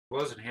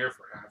Wasn't here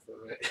for half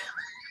of it.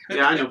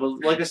 Yeah, I know,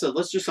 but like I said,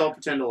 let's just all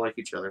pretend to like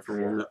each other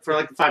for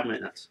like 5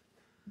 minutes.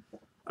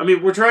 I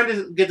mean, we're trying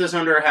to get this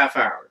under a half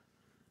hour.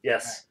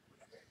 Yes.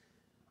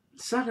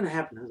 It's not going to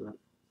happen, is it?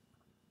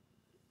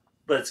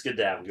 But it's good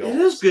to have goals. It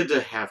is good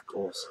to have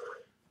goals.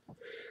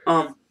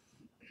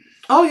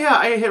 Oh yeah,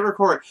 I hit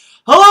record.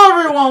 Hello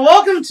everyone,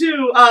 welcome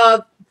to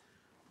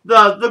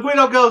the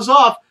Guido Goes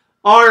Off,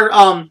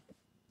 our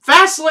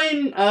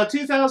Fastlane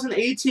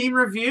 2018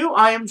 review.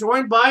 I am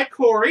joined by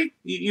Corey.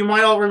 You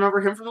might all remember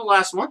him from the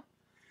last one.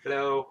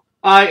 Hello.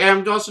 I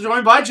am also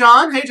joined by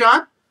John. Hey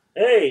John.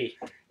 Hey.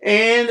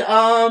 And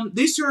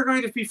these two are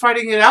going to be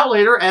fighting it out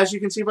later, as you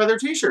can see by their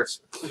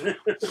t-shirts.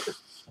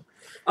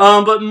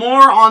 But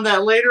more on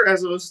that later,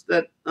 as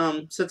that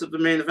sets up the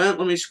main event.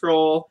 Let me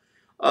scroll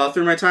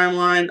through my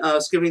timeline,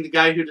 skipping the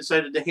guy who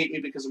decided to hate me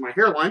because of my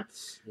hairline.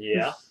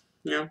 Yeah.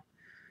 Yeah.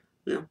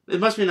 Yeah. It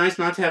must be nice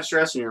not to have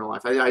stress in your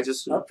life. I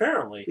just...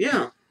 Apparently.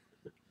 Yeah.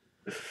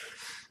 I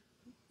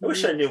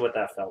wish I knew what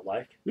that felt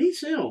like. Me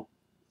too.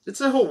 It's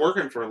a whole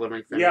working for a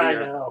living thing. Yeah, I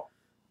know.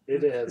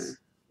 It is.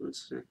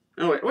 Let's see.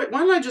 Oh, wait, why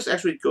don't I just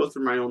actually go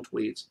through my own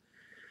tweets?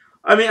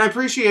 I mean, I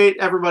appreciate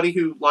everybody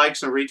who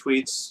likes and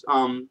retweets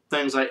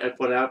things I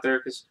put out there,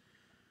 because,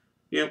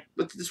 you know,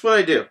 that's what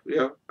I do. You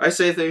know, I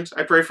say things,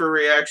 I pray for a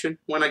reaction.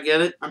 When I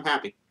get it, I'm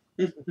happy.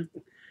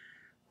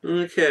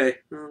 Okay.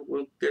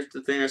 Well, there's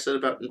the thing I said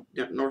about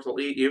North will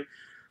eat you.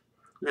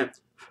 Yeah.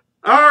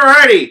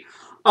 Alrighty.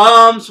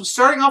 So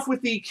starting off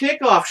with the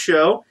kickoff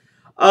show,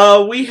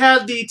 we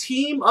had the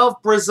team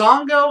of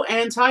Breezango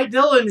and Ty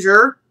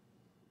Dillinger.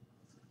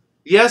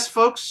 Yes,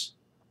 folks,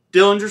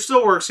 Dillinger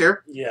still works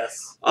here.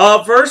 Yes.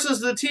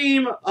 Versus the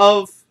team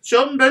of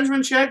Sheldon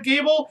Benjamin, Chad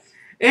Gable,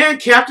 and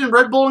Captain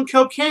Red Bull and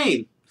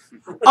Cocaine.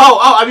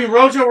 I mean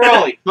Mojo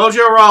Rawley.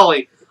 Mojo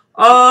Rawley.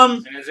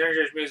 And his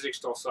Rangers music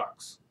still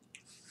sucks.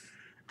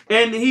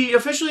 And he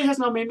officially has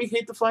now made me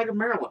hate the flag of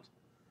Maryland.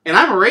 And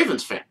I'm a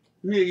Ravens fan.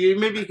 You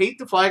made me hate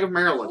the flag of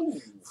Maryland. Ooh.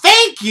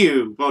 Thank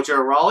you,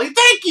 Mojo Rawley.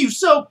 Thank you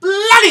so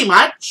bloody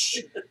much.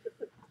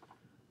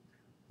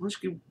 Why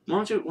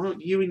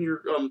don't you and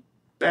your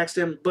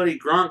backstabbing buddy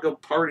Gronk go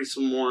party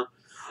some more?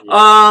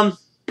 Yeah.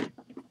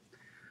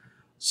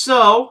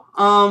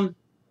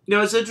 You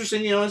know, it's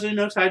interesting. You know, as you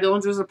know, Ty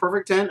Dillinger is a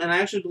perfect 10, and I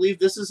actually believe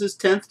this is his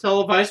 10th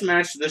televised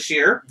match this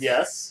year.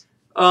 Yes.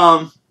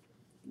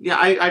 Yeah,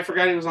 I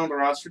forgot he was on the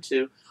roster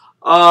too.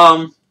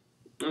 I'm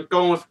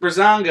going with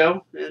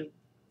Breezango, and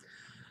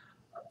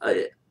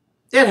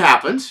it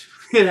happened.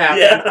 It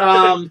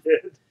happened.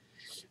 Yeah.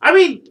 I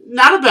mean,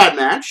 not a bad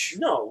match.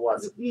 No, it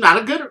wasn't.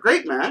 Not a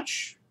great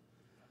match.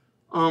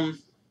 You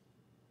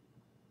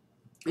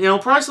know,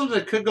 probably something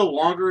that could go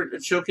longer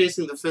at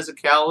showcasing the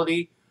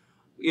physicality,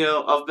 you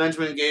know, of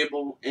Benjamin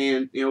Gable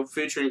and, you know,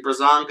 featuring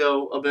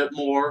Breezango a bit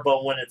more.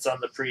 But when it's on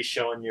the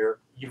pre-show and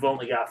you've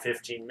only got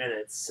 15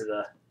 minutes to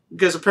the...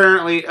 Because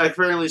apparently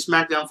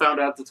SmackDown found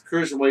out that the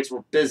cruiserweights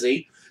were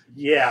busy.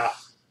 Yeah.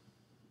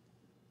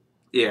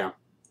 Yeah.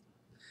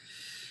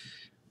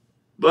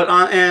 But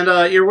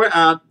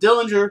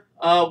Dillinger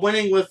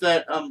winning with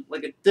that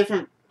like a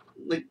different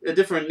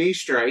knee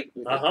strike,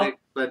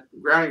 that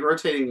grounding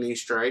rotating knee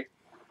strike,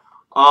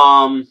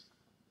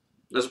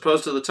 as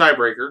opposed to the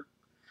tiebreaker.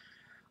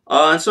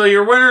 And so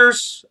your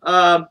winners,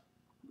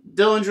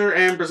 Dillinger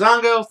and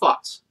Breezango.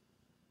 Thoughts?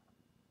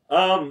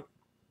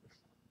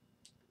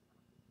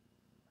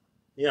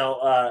 You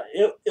know,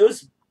 it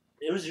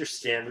was your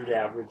standard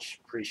average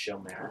pre-show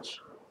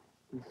match.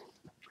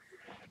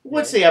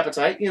 What's the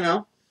appetite? You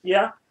know.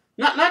 Yeah.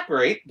 Not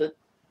great, but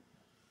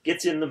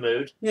gets you in the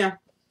mood. Yeah.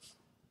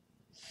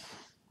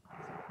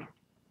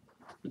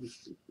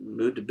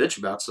 Mood to bitch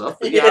about stuff.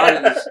 But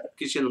yeah,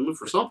 gets you in the mood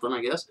for something,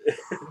 I guess.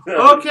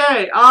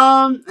 Okay.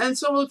 And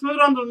so let's move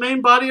on to the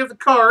main body of the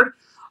card.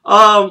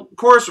 Of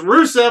course,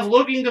 Rusev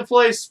looking to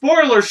play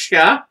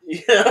Spoilerska.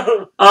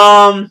 Yeah.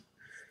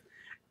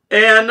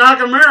 And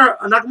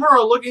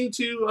Nakamura looking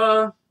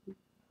to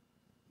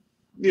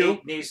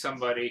need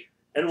somebody.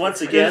 And once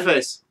again,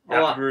 face.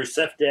 Happy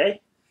Rusev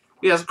Day.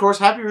 Yes, of course.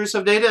 Happy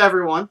Rusev Day to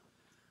everyone.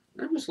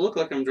 I almost look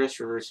like I'm dressed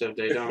for Rusev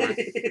Day, don't I?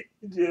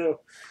 You do.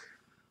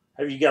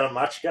 Have you got a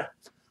machka?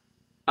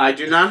 I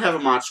do not have a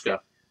machka.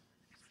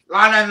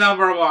 Lana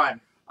number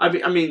 1. I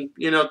mean,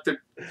 you know,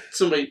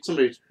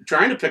 somebody's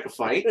trying to pick a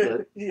fight,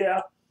 but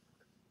yeah.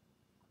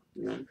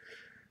 You know,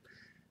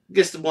 I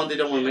guess the one they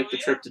don't want to make the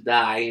trip to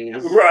die, you know.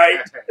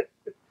 Right.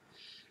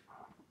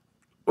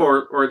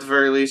 Or at the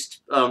very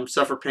least,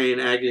 suffer pain,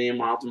 agony, and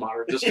mild to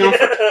moderate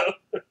discomfort.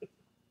 Yeah.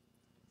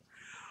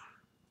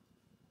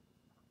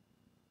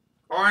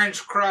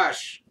 Orange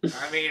Crush.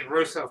 I mean,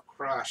 Rusev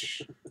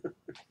Crush.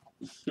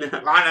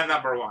 Lana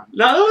number 1.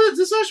 No,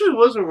 this actually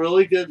was a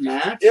really good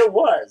match. It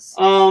was.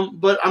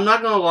 But I'm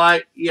not gonna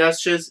lie.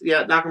 Yes,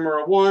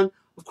 Nakamura won.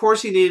 Of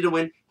course, he needed to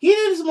win. He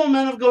needed some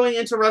momentum going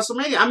into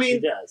WrestleMania. I mean, he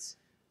does.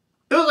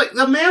 It was like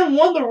the man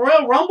won the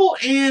Royal Rumble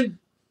and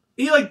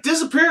he like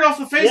disappeared off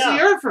the face of the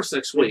earth for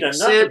 6 weeks.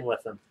 Done nothing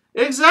with him.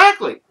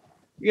 Exactly.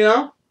 You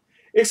know,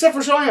 except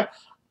for showing up.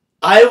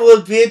 I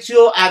will beat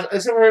you at,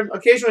 except for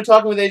occasionally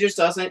talking with AJ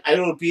Styles saying, I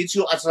will beat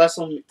you at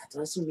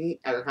WrestleMania.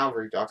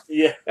 However he talks.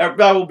 Yeah.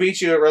 I will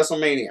beat you at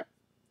WrestleMania.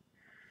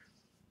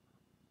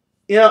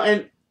 You know,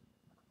 and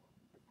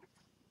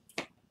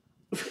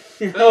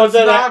It's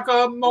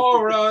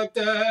Nakamura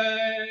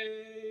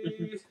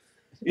Day.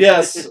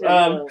 yes.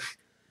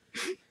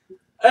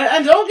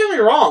 And don't get me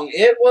wrong,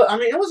 it was. I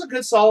mean, it was a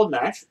good, solid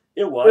match.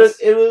 It was.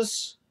 It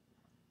was.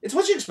 It's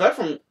what you expect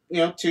from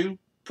two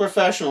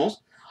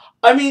professionals.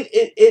 I mean,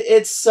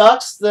 it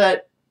sucks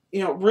that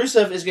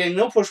Rusev is getting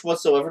no push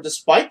whatsoever,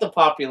 despite the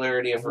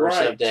popularity of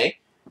Rusev Day.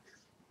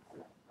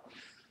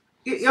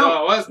 So it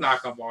was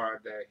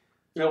Nakamura Day.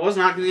 It was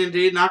not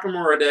indeed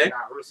Nakamura Day.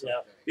 Not Rusev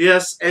Day.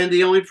 Yes, and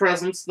the only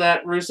presents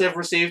that Rusev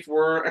received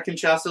were a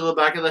Kinshasa to the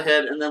back of the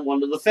head and then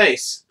one to the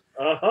face.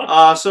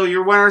 So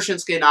your winner,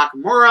 Shinsuke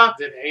Nakamura.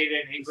 Did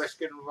Aiden English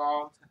get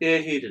involved? Yeah,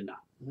 he did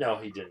not. No,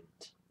 he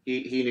didn't.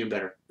 He knew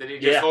better. Did he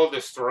just hold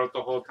his throat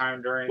the whole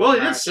time during Well, the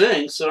he did match?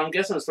 sing, so I'm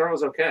guessing his throat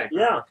was okay.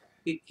 Yeah.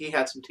 He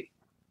had some tea.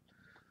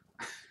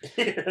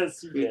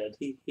 Yes, he did.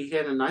 He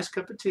had a nice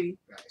cup of tea.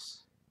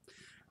 Nice.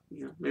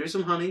 Maybe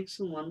some honey,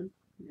 some lemon.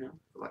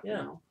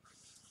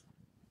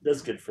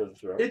 That's good for the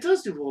throat. It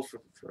does do well for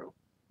the throat.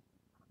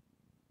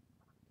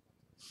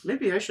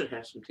 Maybe I should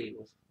have some tea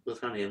with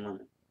honey and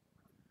lemon.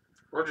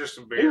 Or just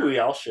some Maybe beer. we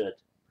all should.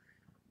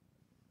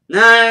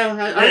 Nah,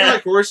 I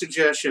like your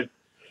suggestion.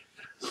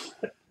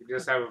 You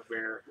just have a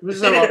beer.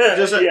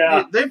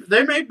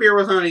 They make beer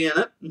with honey in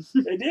it.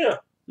 They do.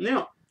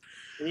 Yeah.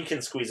 And you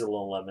can squeeze a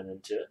little lemon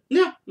into it.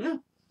 Yeah.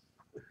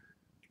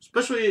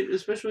 Especially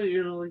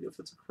like if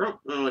it's a Corona.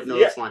 Oh wait, no,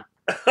 that's fine.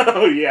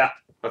 Oh yeah.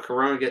 A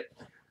Corona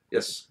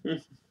yes.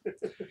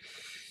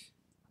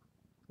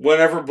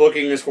 Whenever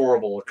booking is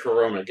horrible, a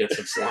Corona gets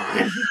its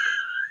line.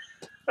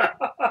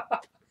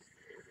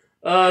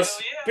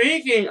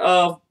 Speaking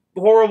of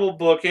horrible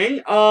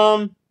booking,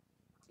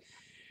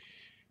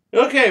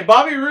 okay,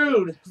 Bobby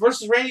Roode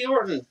versus Randy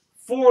Orton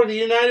for the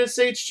United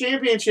States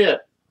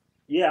Championship.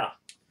 Yeah.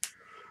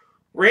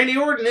 Randy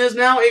Orton is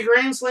now a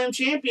Grand Slam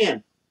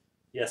champion.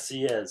 Yes,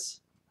 he is.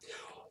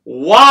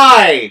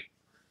 Why?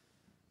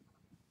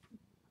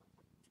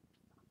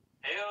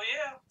 Hell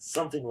yeah.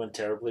 Something went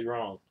terribly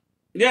wrong.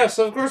 Yes,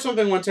 of course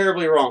something went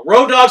terribly wrong.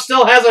 Road Dogg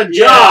still has a job.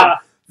 Yeah.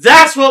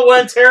 That's what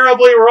went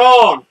terribly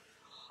wrong.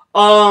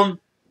 I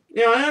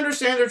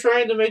understand they're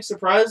trying to make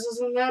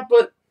surprises in that,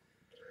 but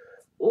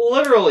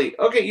literally,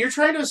 okay, you're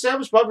trying to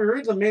establish Bobby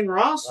Roode on the main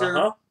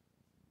roster,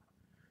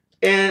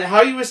 and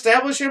how you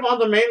establish him on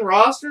the main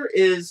roster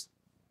is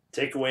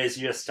take away his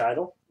U.S.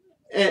 title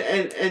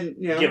and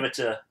give it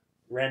to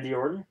Randy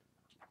Orton.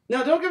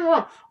 Now, don't get me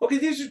wrong. Okay,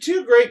 these are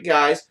two great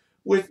guys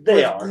with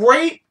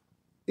great,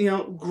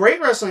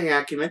 great wrestling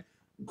acumen,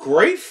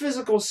 great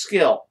physical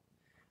skill.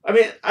 I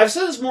mean, I've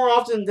said this more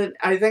often than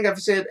I think I've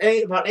said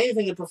about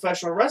anything in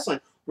professional wrestling.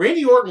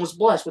 Randy Orton was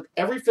blessed with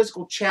every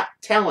physical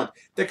talent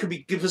that could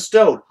be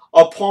bestowed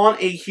upon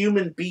a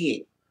human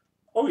being.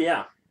 Oh,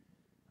 yeah.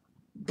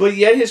 But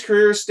yet his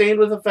career is stained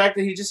with the fact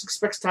that he just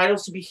expects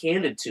titles to be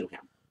handed to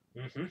him.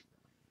 Mm-hmm.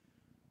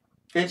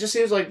 And it just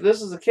seems like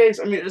this is the case.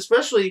 I mean,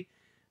 especially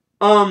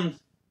in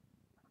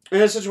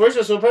a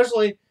situation. So,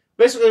 basically,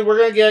 we're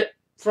going to get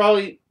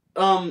probably,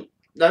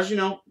 as you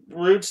know,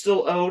 Roode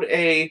still owed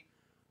a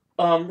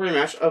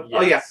rematch.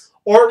 Oh, yeah.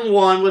 Orton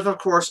won with, of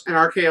course, an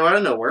RKO out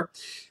of nowhere.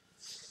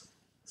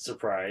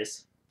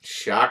 Surprise.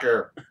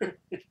 Shocker.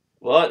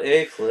 What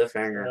a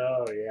cliffhanger.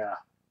 Oh, yeah.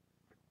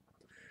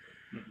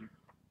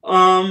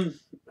 And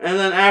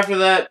then after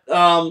that,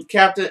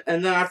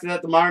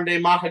 the modern day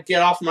Maha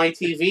Get Off My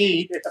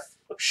TV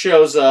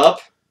shows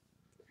up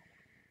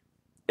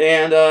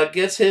and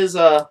gets his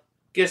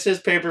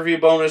pay-per-view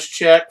bonus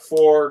check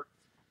for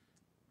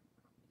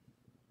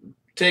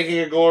taking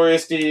a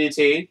glorious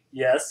DDT.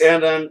 Yes.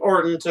 And then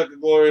Orton took a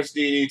glorious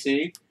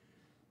DDT.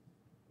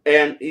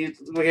 And he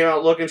came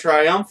out looking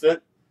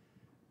triumphant.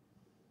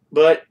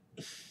 But,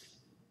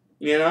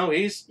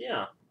 he's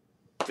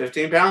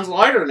 15 pounds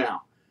lighter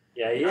now.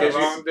 Yeah, he How is.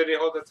 long did he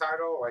hold the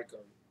title? Like a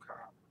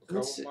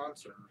couple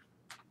months? Or?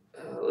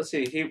 Let's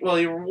see. He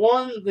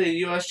won the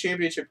U.S.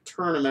 Championship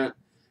tournament.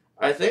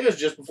 I think it was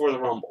just before the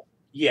Rumble.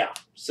 Yeah.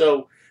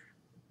 So,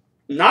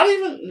 not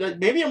even,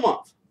 maybe a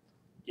month.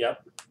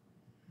 Yep.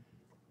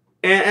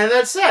 And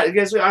that's sad,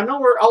 because I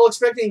know we're all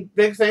expecting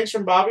big things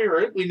from Bobby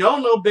Roode. We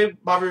know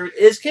Bobby Roode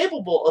is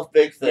capable of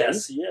big things.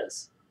 Yes, he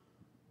is.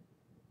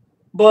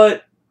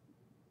 But,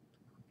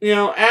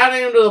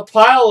 adding him to the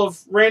pile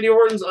of Randy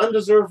Orton's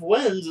undeserved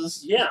wins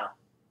is,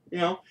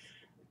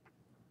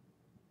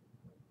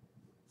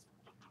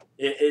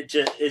 It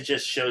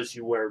just shows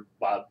you where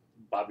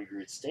Bobby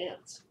Roode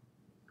stands.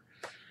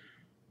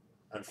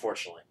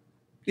 Unfortunately.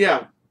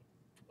 Yeah.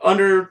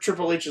 Under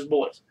Triple H's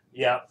boys.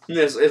 Yeah.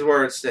 This is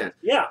where it stands.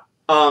 Yeah.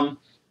 Or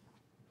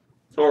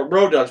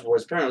Road Dogg's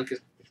boys, apparently. Cause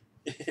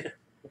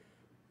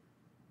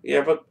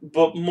yeah,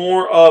 but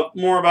more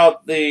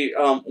about the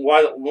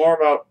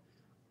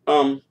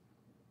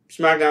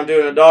SmackDown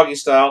doing a doggy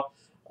style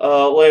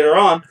later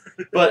on.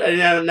 But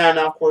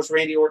now, of course,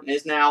 Randy Orton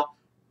is now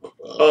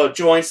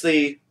joins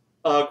the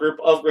group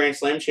of Grand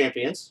Slam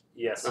champions.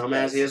 Yes.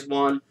 As he has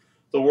won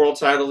the world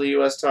title, the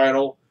U.S.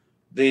 title,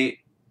 the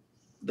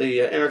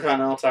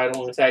Intercontinental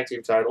title, and the tag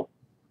team title.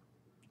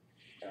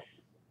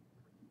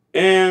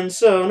 And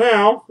so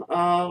now,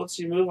 let's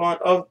see, move on.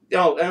 Oh,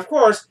 and of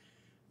course,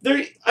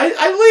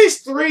 at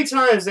least 3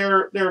 times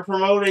they're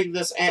promoting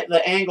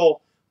the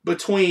angle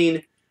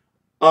between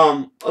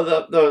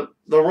the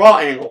Raw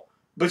angle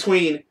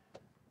between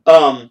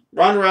Ronda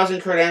Rousey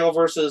and Kurt Angle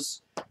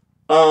versus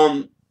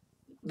the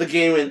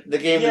game and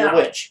the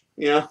Witch.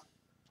 You know.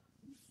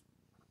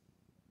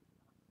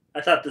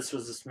 I thought this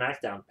was a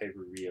SmackDown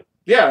pay-per-view.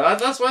 Yeah,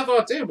 that's what I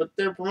thought too. But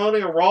they're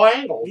promoting a Raw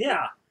angle.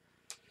 Yeah.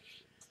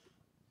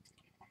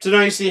 So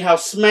now you see how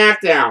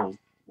SmackDown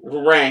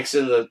ranks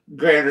in the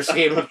grander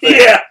scheme of things.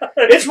 Yeah.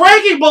 It's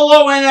ranking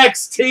below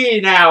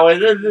NXT now.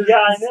 Yeah,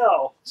 I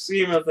know.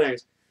 Scheme of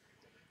things.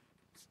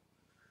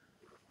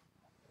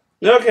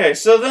 Okay,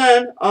 so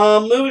then,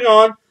 moving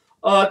on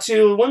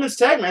to women's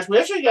tag match. We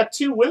actually got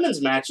 2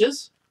 women's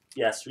matches.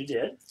 Yes, we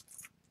did.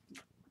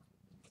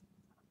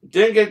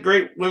 Didn't get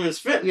great great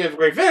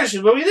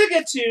finishes, but we did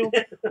get 2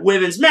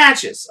 women's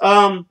matches.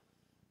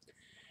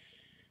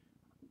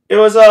 It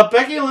was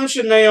Becky Lynch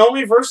and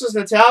Naomi versus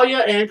Natalya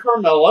and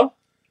Carmella.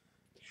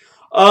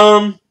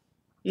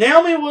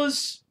 Naomi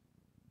was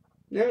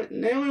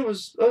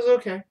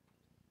okay.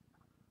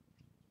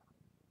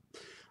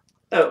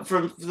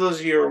 For those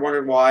of you who are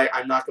wondering why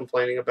I'm not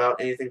complaining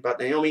about anything about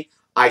Naomi,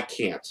 I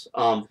can't.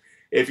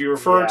 If you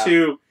refer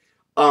to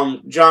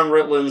John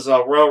Ritland's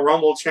Royal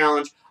Rumble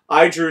challenge,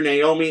 I drew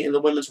Naomi in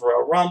the Women's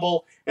Royal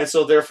Rumble, and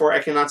so therefore I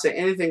cannot say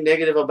anything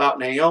negative about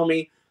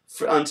Naomi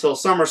until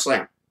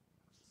SummerSlam.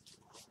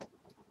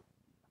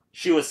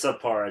 She was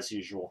subpar as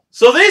usual.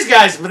 So these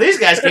guys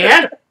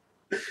can.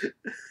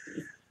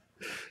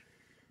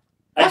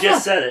 I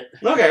just said it.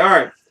 Okay, all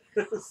right.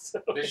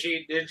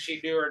 Did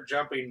she do her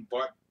jumping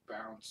butt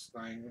bounce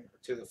thing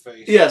to the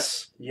face?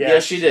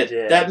 Yes, she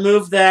did. That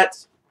move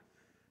that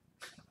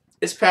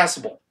is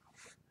passable.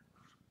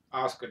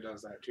 Asuka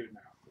does that too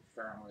now,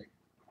 apparently.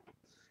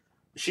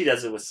 She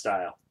does it with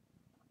style.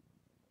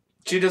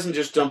 She doesn't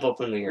just jump up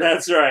in the air.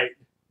 That's right.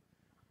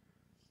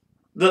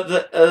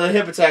 The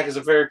hip attack is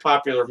a very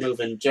popular move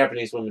in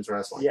Japanese women's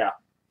wrestling. Yeah.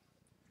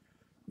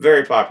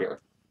 Very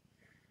popular.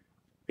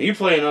 You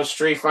play enough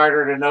Street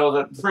Fighter to know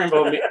that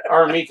Rainbow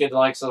Armika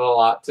likes it a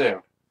lot,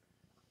 too.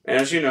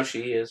 And as you know,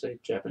 she is a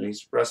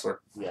Japanese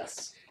wrestler.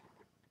 Yes.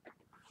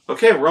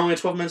 Okay, we're only at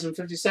 12 minutes and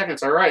 50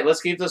 seconds. All right,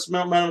 let's keep this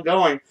momentum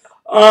going.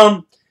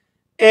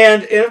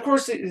 And of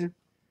course, and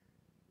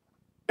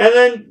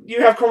then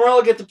you have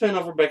Carmella get the pin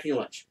over Becky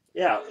Lynch.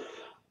 Yeah.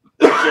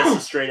 Just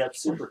a straight-up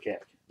super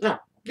kick. No.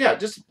 Yeah,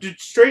 just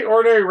straight,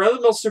 ordinary,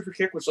 run-of-the-mill super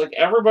kick, which like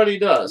everybody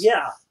does.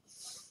 Yeah.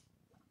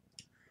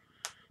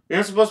 And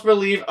I'm supposed to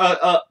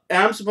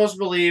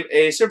believe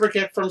a super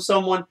kick from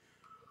someone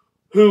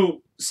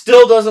who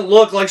still doesn't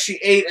look like she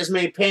ate as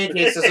many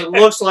pancakes as it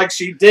looks like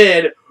she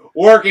did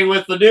working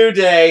with the New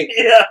Day.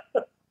 Yeah.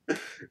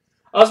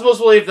 I'm supposed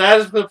to believe that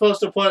is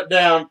supposed to put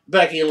down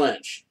Becky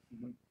Lynch.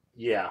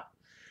 Yeah.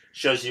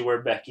 Shows you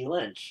where Becky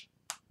Lynch.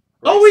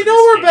 Oh, we know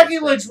where Becky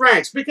Lynch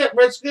ranks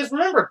because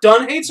remember,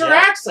 Dunn hates her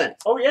accent.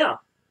 Oh yeah.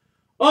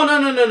 Oh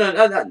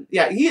no.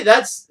 Yeah,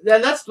 that's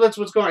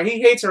what's going on. He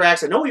hates her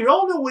accent. No, we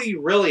all know what he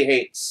really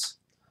hates.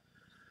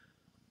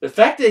 The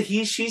fact that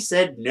she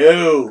said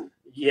no.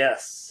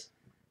 Yes,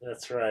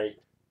 that's right.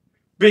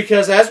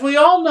 Because as we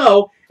all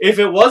know, if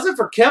it wasn't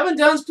for Kevin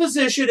Dunn's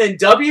position in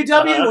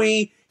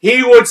WWE,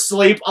 he would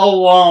sleep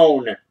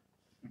alone.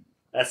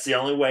 That's the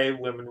only way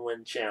women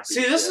win championships.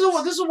 See, this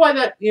is why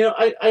that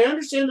I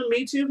understand the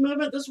Me Too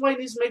movement. This is why it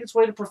needs to make its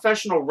way to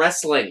professional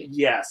wrestling.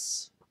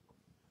 Yes.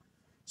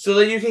 So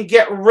that you can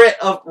get rid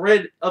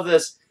of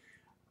this.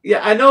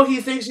 Yeah, I know he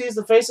thinks he's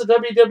the face of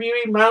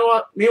WWE.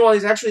 Meanwhile,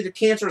 he's actually the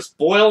cancerous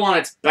boil on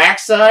its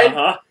backside.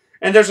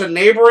 And there's a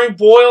neighboring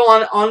boil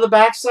on the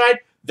backside.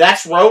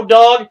 That's Road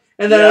Dogg.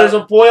 And then there's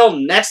a boil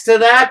next to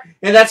that.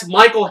 And that's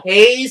Michael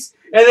Hayes.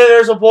 And then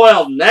there's a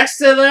boil next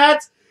to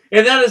that.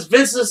 And that is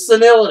Vince's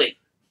senility.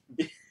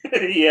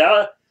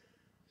 Yeah.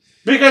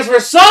 Because for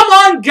some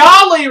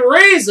ungodly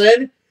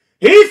reason,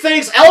 he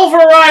thinks El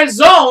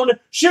Verizon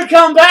should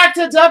come back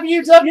to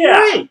WWE.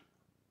 Yeah.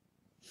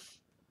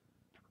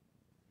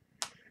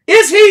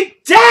 Is he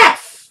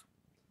deaf?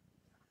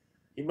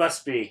 He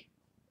must be.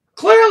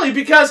 Clearly,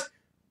 because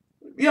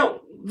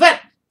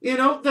that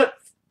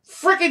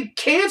freaking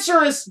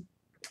cancerous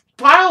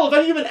pile of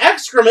uneven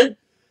excrement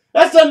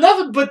has done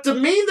nothing but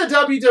demean the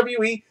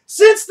WWE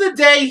since the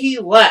day he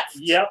left.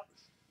 Yep.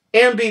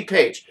 And beat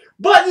Paige.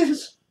 But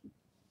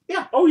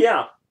yeah. Oh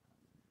yeah.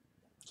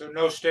 So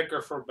no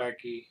sticker for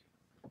Becky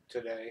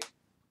tonight.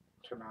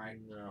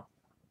 No.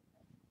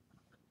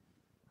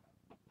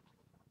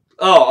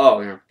 Oh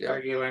yeah.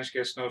 Becky Lynch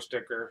gets no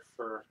sticker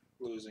for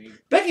losing.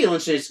 Becky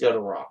Lynch needs to go to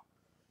Raw.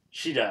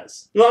 She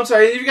does. No, I'm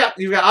sorry. You've got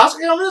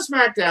Asuka coming to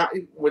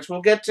SmackDown, which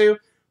we'll get to.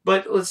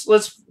 But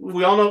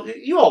we all know,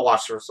 you all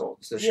watch the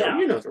results. The show,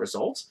 you know the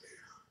results.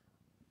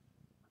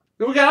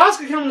 We got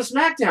Asuka coming to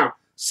SmackDown.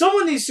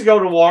 Someone needs to go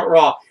to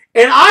Raw.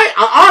 And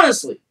I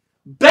honestly,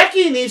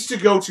 Becky needs to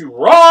go to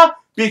Raw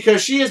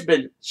because she is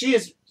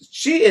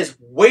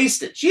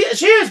wasted. She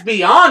is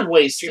beyond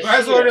wasted. She might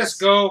as well just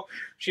go.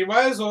 She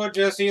might as well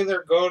just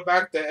either go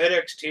back to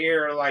NXT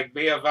or like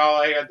be a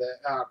valet in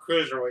the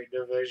cruiserweight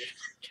division.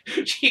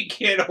 She'd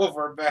get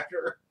over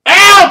better.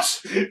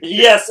 Out!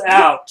 Yes,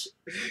 out.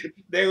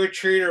 They would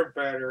treat her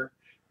better.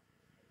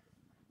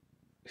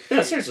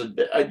 Yeah, seriously.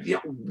 I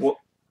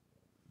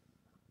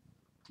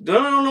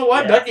don't know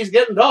why Becky's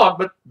getting dogged,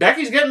 but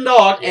Becky's getting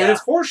dogged, and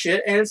it's horseshit,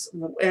 and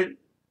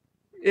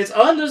it's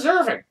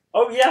undeserving.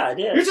 Oh yeah, it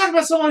is. You're talking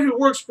about someone who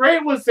works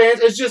great with fans.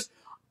 It's just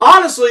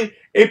honestly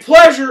a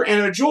pleasure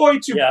and a joy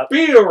to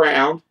be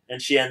around.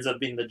 And she ends up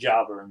being the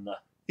jobber in the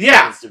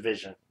women's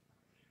division,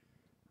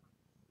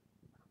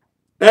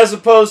 as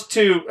opposed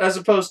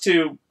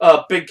to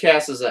Big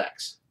Cass's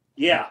ex.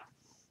 Yeah.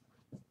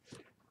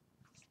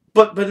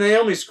 But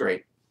Naomi's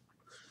great.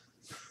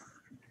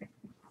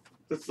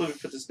 Let's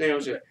look at this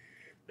Naomi.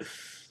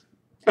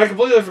 I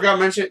completely forgot to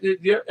mention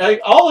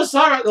all this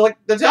time. Like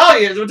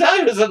Natalia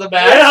was in the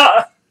match.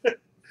 Yeah.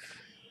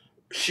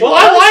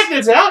 I like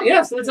Natalia.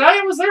 Yes,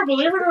 Natalia was there.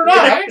 Believe it or not,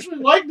 I actually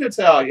like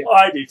Natalia. Oh,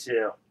 I do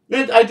too.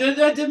 I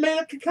did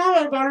make a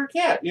comment about her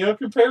cat.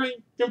 Comparing.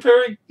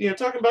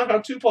 Talking about how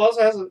Tupac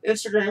has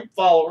Instagram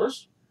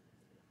followers,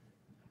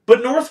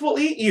 but North will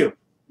eat you.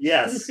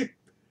 Yes. Who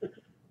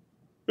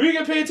are you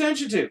gonna pay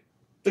attention to?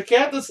 The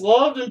cat that's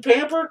loved and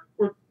pampered,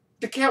 or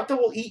the cat that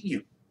will eat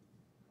you?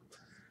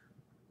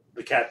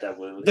 The cat that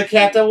will. The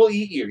cat that will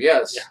eat you.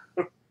 Yes.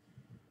 Yeah.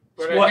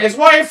 It's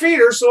why I feed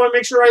her, so I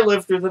make sure I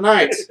live through the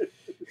night.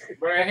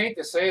 But I hate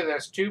to say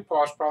this,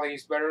 Tupac's probably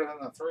better than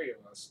the three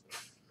of us.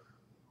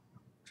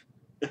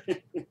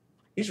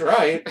 He's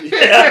right.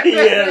 Yeah, he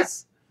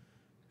is.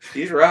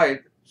 He's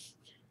right.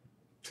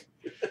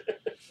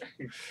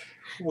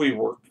 We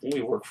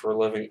work for a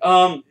living.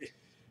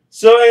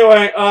 So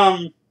anyway,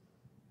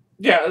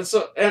 yeah.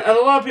 So and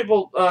a lot of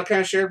people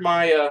kind of shared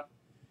my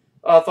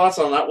thoughts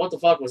on that. What the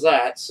fuck was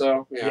that?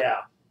 So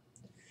yeah.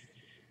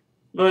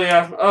 But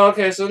yeah,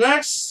 okay, so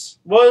next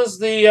was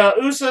the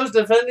Usos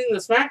defending the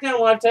SmackDown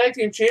Live Tag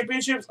Team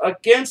Championships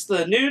against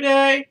the New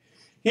Day.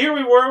 Here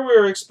we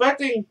were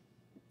expecting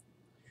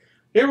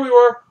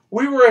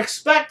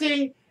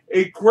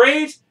a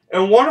great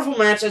and wonderful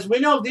match, as we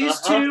know these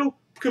two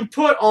can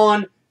put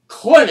on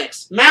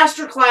clinics,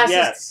 master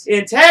classes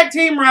in tag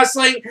team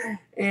wrestling,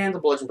 and the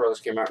Bludgeon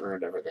Brothers came out and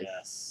ruined everything.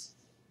 Yes.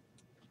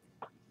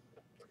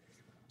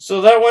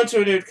 So that went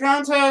to a new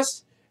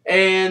contest,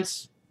 and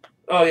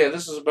oh yeah,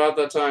 this is about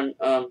that time.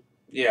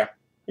 Yeah.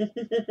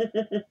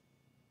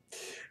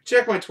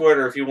 Check my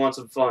Twitter if you want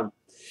some fun.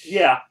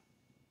 Yeah.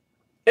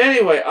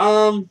 Anyway,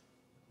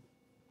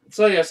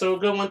 so yeah, so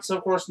it went to,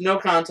 of course, no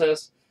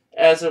contest,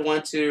 as the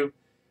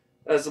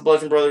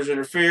Bludgeon Brothers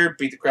interfered,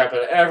 beat the crap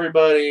out of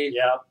everybody.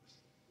 Yeah.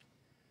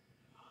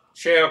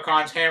 Shao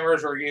Kahn's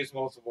hammers were used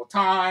multiple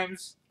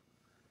times.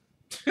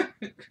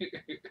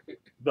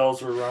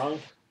 Bells were rung.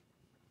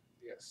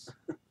 Yes.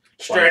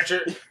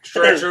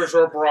 Stretchers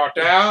were brought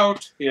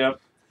out. Yep.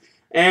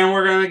 And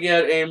we're going to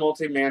get a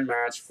multi-man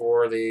match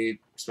for the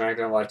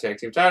SmackDown Live Tag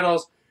Team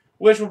titles,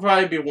 which will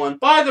probably be won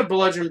by the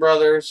Bludgeon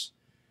Brothers.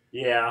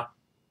 Yeah.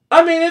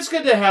 I mean, it's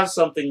good to have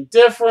something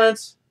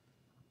different,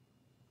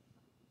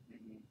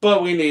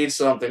 but we need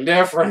something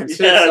different.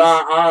 Yes.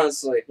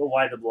 Honestly. Well,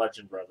 why the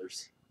Bludgeon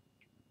Brothers?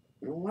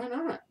 Well, why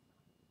not?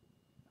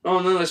 Oh,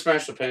 and then they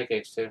smashed the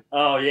pancakes, too.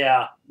 Oh,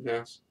 yeah.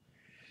 Yes.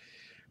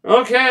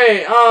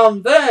 Okay,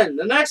 then,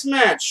 the next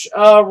match,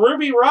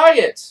 Ruby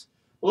Riott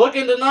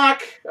looking to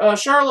knock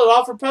Charlotte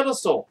off her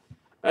pedestal,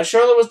 as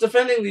Charlotte was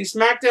defending the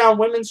SmackDown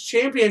Women's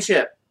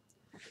Championship.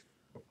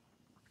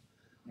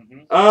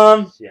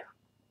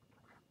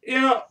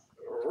 Yeah.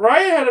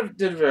 Riott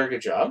did a very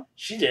good job.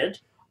 She did.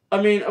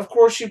 I mean, of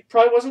course, she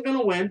probably wasn't going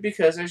to win,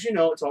 because, as you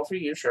know, it's all for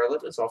you,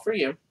 Charlotte. It's all for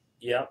you.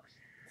 Yep.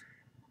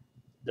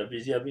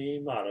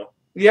 WWE motto.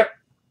 Yep.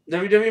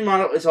 WWE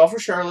motto. It's all for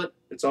Charlotte.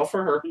 It's all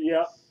for her.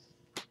 Yep.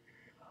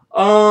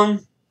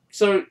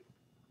 So,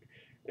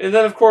 and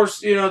then of course,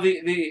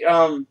 the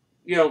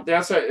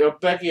outside,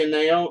 Becky and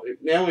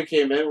Naomi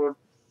came in, were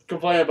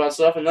complaining about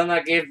stuff, and then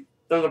that gave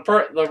them the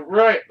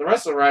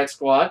rest of the Riot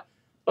Squad,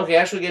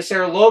 actually gave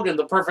Sarah Logan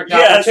the perfect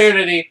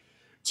opportunity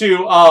to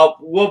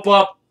whoop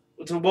up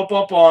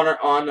on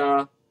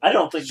her I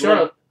don't think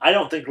Charlotte. I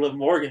don't think Liv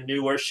Morgan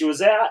knew where she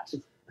was at.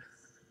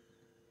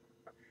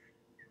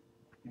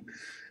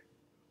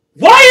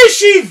 Why is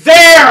she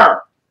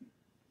there?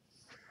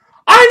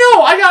 I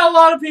know, I got a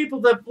lot of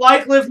people that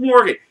like Liv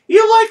Morgan.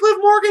 You like Liv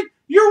Morgan?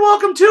 You're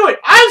welcome to it.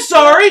 I'm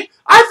sorry.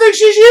 I think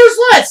she's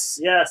useless.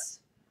 Yes.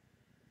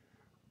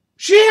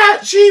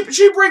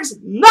 She brings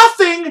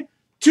nothing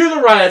to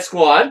the Riot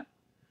Squad.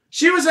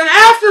 She was an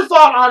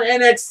afterthought on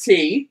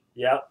NXT.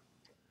 Yep.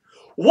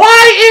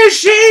 Why is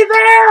she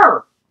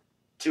there?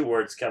 2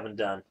 words, Kevin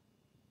Dunn.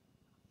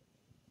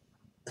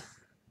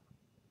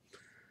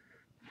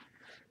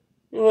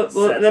 But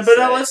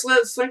now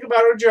let's think about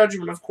her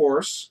judgment, of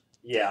course.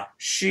 Yeah.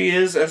 She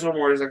is Enzo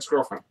Amore's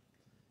ex-girlfriend.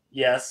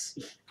 Yes.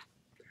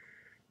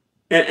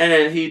 And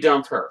then he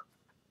dumped her.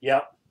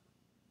 Yep.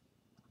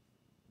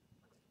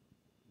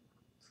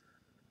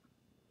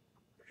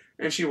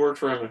 And she worked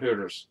for him at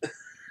Hooters.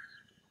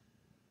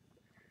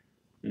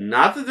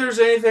 Not that there's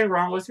anything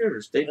wrong with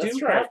Hooters. They That's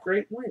do right. have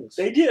great wings.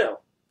 They do.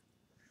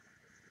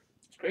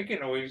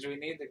 Speaking of wings, we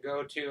need to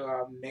go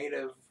to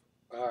native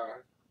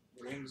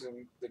wings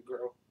and the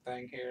grill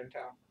thing here in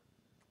town.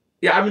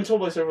 Yeah, I've been told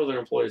by several of their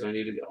employees I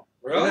need to go.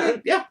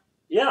 Really? Yeah.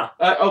 Yeah.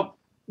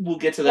 We'll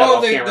get to that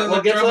off camera.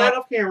 We'll get to that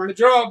off camera. The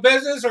draw of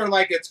business, or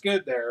like it's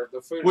good there?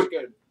 The food is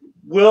good.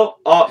 We'll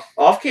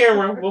off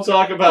camera. We'll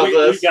talk about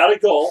this. We got a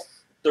goal.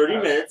 30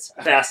 minutes.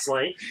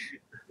 Fastlane.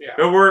 Yeah.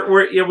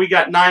 And we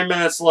got 9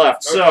 minutes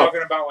left. No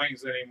talking about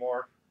wings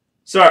anymore.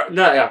 Sorry,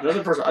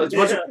 another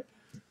person.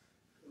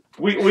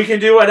 We can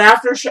do an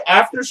after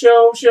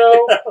show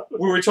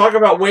where we talk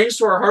about wings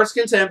to our heart's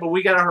content, but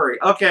we gotta hurry.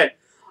 Okay.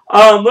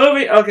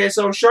 Movie. Okay,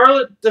 so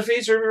Charlotte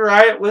defeats Ruby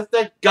Riott with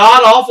the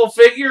god awful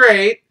figure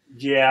 8.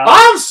 Yeah.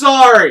 I'm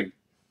sorry.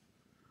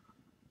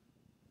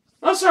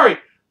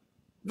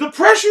 The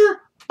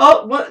pressure.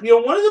 One of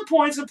the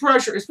points of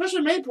pressure,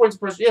 especially main points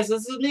of pressure. Yes,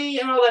 this is the knee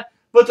and all that,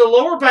 but the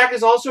lower back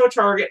is also a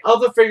target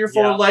of the figure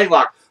 4 leg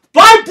lock.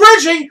 By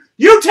bridging,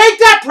 you take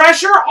that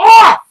pressure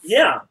off.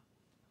 Yeah.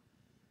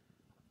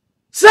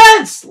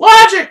 Sense,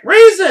 logic,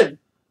 reason.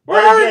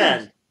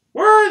 Where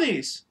are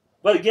these?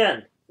 But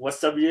again, what's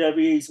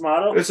WWE's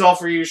motto? It's all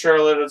for you,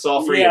 Charlotte. It's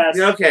all for you.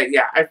 Okay,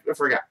 yeah, I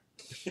forgot.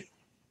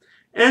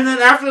 And then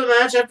after the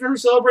match, after her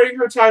celebrating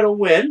her title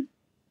win,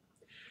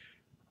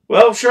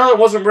 well, Charlotte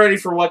wasn't ready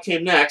for what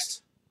came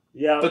next.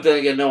 Yeah. But then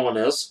again, no one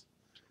is.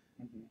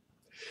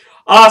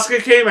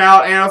 Asuka came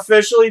out and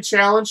officially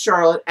challenged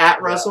Charlotte at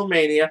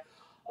WrestleMania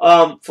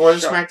for the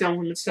SmackDown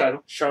Women's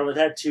title. Charlotte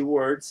had 2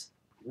 words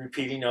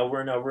repeating over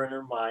and over in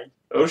her mind.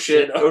 Oh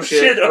shit, oh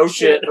shit, oh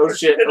shit, oh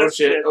shit, oh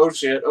shit, oh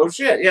shit, oh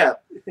shit, yeah.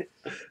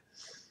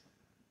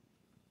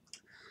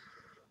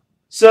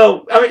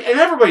 So, I mean, and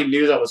everybody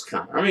knew that was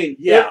coming. I mean,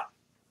 yeah.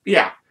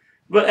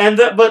 But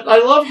I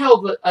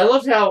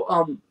love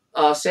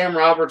how Sam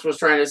Roberts was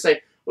trying to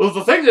say, well,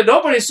 the thing that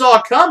nobody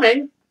saw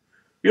coming,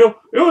 it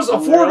was a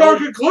foregone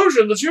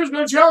conclusion that she was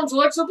going to challenge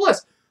Alexa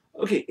Bliss.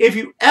 Okay, if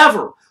you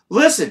ever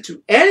listen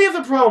to any of the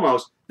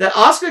promos that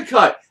Asuka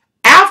cut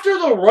after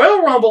the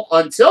Royal Rumble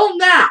until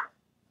now,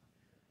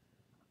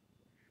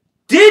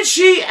 did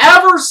she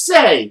ever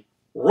say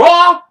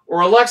Raw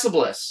or Alexa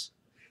Bliss?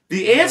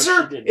 The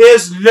answer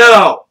is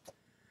no.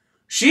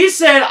 She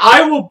said,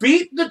 I will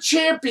beat the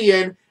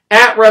champion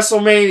at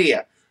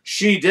WrestleMania.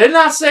 She did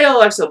not say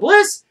Alexa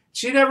Bliss.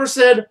 She never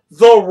said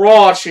the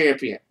Raw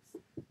champion.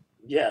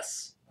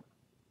 Yes.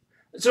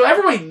 So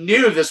everybody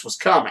knew this was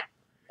coming.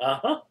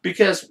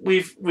 Because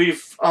because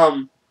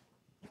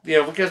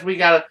we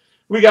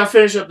gotta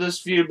finish up this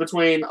feud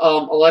between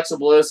Alexa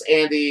Bliss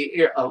and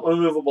the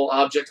immovable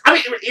object. I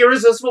mean,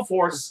 irresistible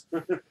force.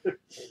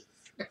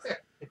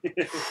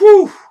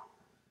 Whew.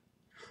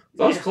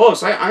 That was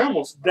close. I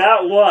almost.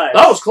 That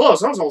was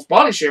close. I was almost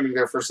body shaming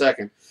there for a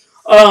second.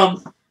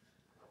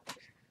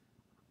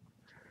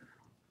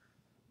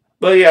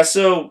 But yeah,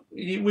 so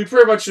we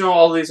pretty much know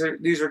all these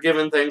are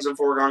given things and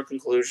foregone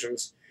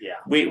conclusions. Yeah.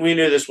 We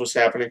knew this was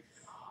happening.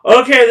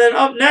 Okay, then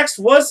up next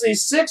was the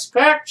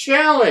 6-pack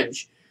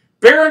challenge.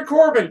 Baron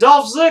Corbin,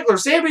 Dolph Ziggler,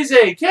 Sami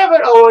Zayn,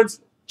 Kevin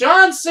Owens,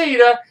 John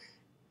Cena,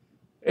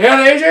 and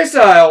AJ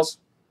Styles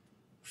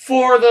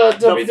for the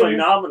WWE.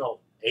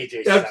 Phenomenal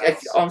AJ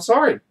Styles. I'm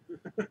sorry.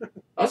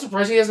 I'm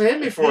surprised he hasn't hit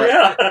me for it.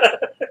 Yeah.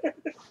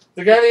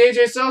 The guy in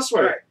the AJ Styles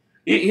sweater.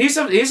 He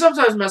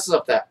sometimes messes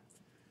up that.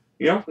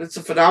 It's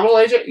a phenomenal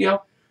AJ.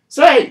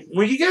 So hey,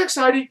 when you get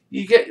excited,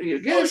 you get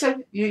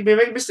excited. You may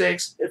make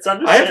mistakes. It's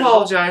understandable. I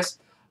apologize.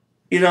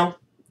 But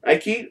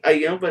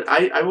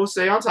I will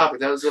stay on topic.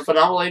 That was a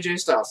phenomenal AJ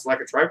Styles. Like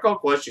a Tribe Called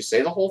Quest, you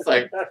say the whole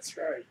thing. That's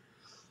right.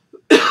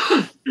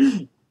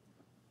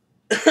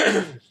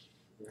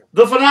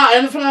 The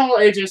phenomenal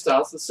AJ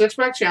Styles, the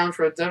 6-pack challenge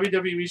for the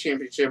WWE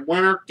Championship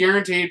winner,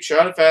 guaranteed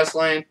shot at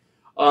Fastlane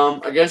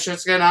against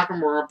Shinsuke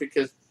Nakamura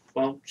because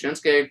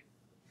Shinsuke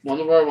won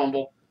the Royal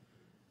Rumble,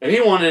 and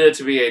he wanted it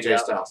to be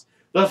AJ Styles.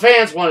 The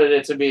fans wanted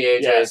it to be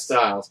AJ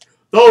Styles.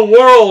 The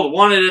world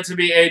wanted it to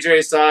be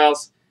AJ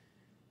Styles.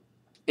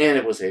 And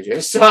it was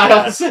AJ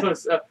Styles.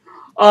 Yes.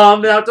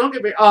 Now don't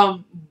get me.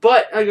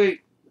 But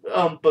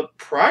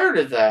prior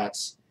to that,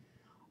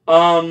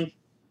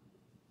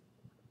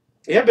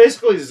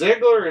 basically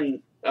Ziggler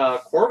and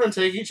Corbin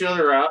take each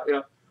other out.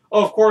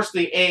 Of course,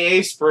 the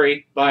AA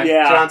spree by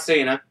John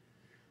Cena.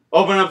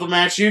 Open up the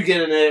match. You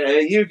get an AA.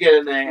 You get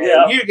an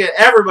AA.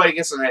 Everybody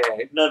gets an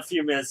AA. And a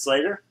few minutes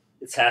later,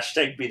 it's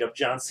hashtag beat up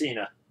John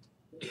Cena.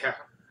 Yeah.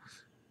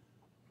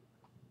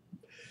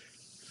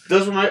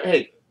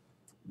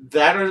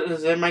 That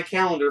is in my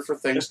calendar for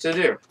things to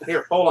do.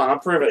 Here, hold on. I'll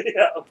prove it.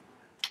 Yeah.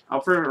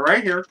 I'll prove it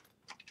right here.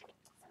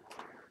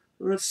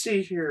 Let's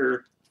see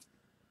here.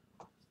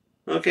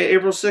 Okay,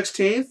 April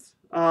 16th,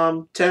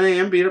 10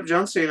 a.m., beat up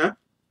John Cena.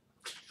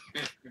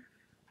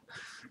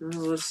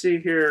 Let's see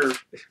here.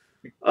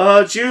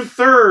 June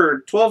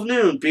 3rd, 12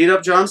 noon, beat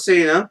up John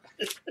Cena.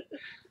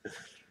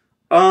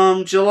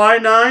 July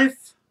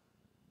 9th.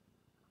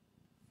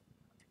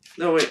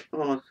 No, wait,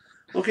 hold on.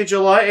 Okay,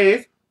 July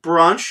 8th,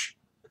 brunch.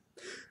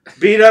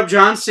 Beat up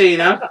John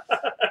Cena.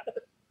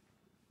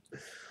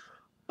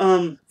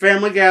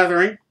 Family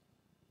gathering.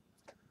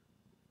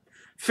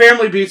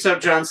 Family beats up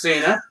John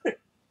Cena.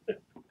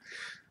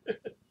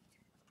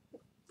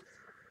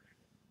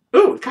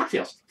 Ooh,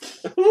 cocktails.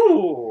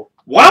 Ooh,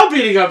 While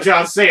beating up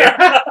John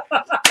Cena.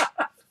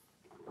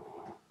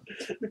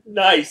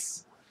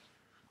 nice.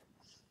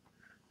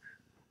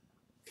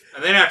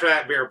 And then after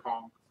that, beer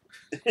pong.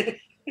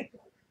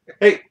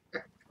 Hey,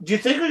 do you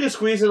think we can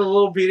squeeze in a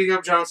little beating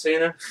up John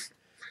Cena?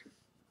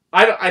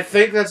 I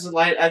think that's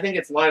light. I think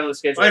it's light on the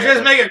schedule. Let's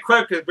just make it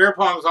quick because beer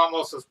pong is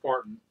almost as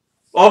important.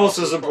 Almost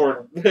as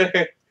important.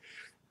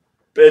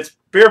 It's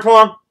beer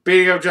pong,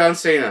 beating up John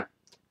Cena.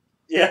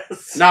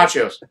 Yes.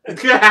 Nachos.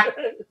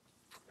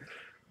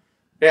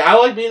 Hey, I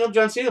like beating up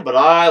John Cena, but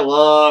I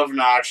love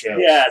nachos.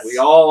 Yes. We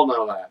all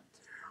know that.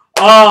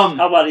 How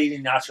about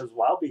eating nachos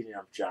while beating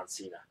up John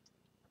Cena?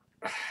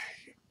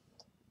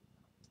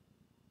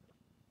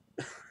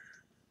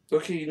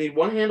 Okay, you need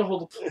one hand to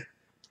hold the.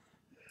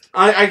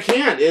 I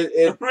can't.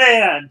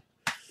 Man.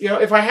 You know,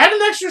 if I had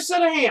an extra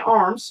set of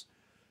arms,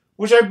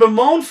 which I've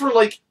bemoaned for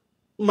like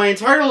my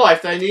entire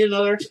life, that I need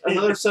another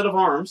set of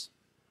arms.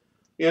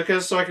 You know,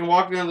 because so I can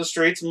walk down the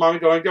streets and mommy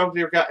going, "Go,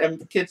 dear God,"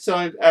 and kids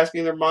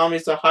asking their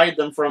mommies to hide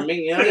them from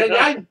me. You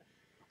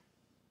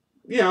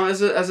know,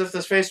 as if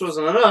this face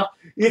wasn't enough.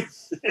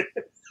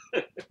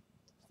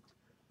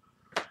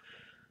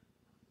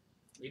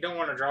 You don't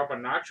want to drop a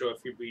nacho if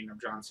you're beating up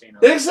John Cena.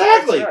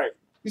 Exactly. That's right.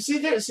 You see,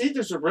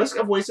 there's a risk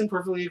of wasting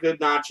perfectly good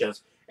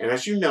nachos, and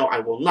as you know, I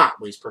will not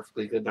waste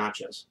perfectly good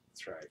nachos.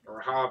 That's right.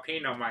 Or a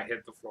jalapeno might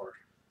hit the floor.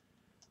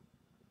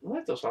 I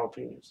like those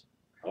jalapenos.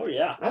 Oh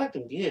yeah. I like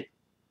them good.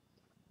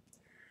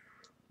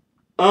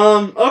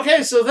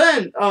 Okay, so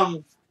then,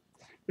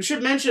 we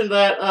should mention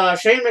that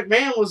Shane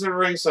McMahon was at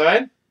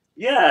ringside,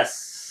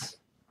 Yes.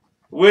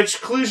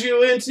 which clues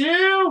you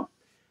into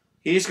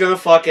he's gonna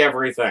fuck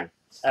everything.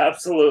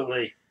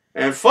 Absolutely.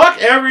 And fuck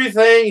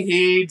everything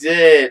he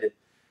did.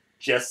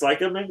 Just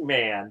like a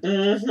McMahon.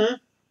 Mm-hmm.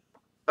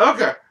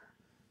 Okay.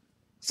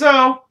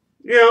 So,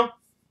 you know,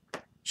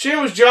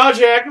 Shane was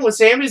jaw-jacking with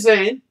Sami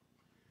Zayn.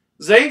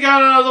 Zayn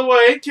got out of the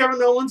way.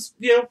 Kevin Owens,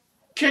 you know,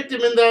 kicked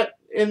him in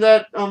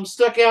that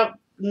stuck out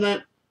in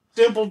that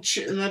dimpled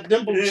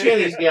chin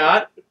he's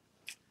got.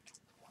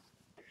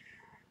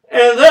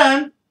 And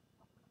then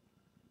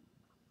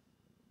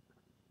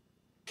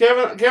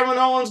Kevin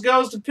Owens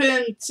goes to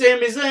pin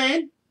Sami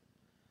Zayn.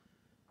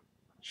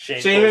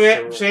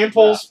 Shane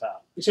pulls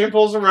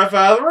the ref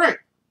out of the ring.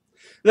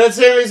 Then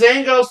Sami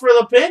Zayn goes for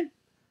the pin.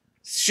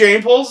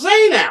 Shane pulls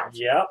Zayn out.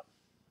 Yep.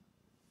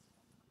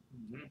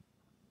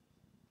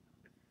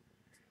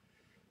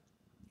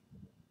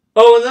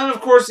 Oh, and then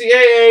of course the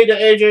AA to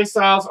AJ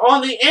Styles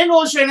on the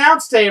English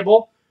announce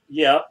table.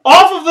 Yep.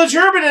 Off of the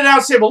German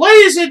announce table.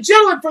 Ladies and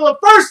gentlemen, for the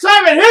first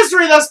time in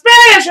history, the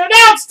Spanish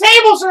announce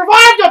table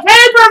survived a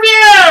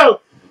pay-per-view!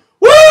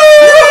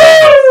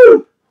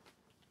 Woo!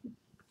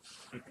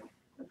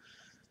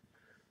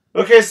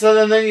 Okay,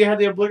 so then you had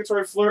the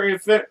obligatory flurry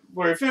of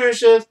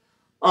finishes.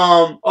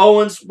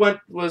 Owens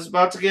was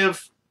about to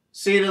give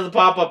Cena the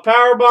pop-up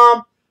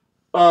powerbomb.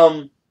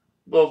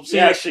 He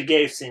actually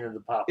gave Cena the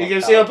pop-up. He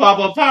gave Cena the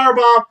pop-up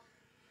powerbomb.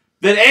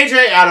 Then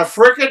AJ, out of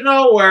freaking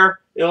nowhere,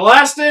 in a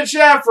last-ditch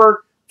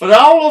effort,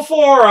 phenomenal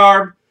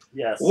forearm.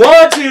 Yes.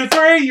 1, 2,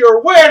 3,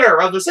 your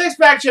winner of the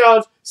six-pack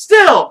challenge,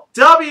 still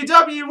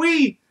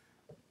WWE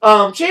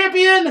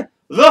champion,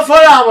 the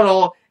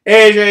phenomenal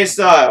AJ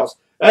Styles.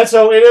 And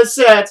so it is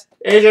set,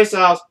 AJ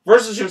Styles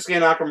versus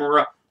Shinsuke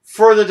Nakamura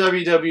for the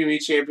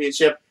WWE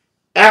Championship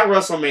at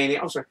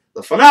WrestleMania. I'm sorry,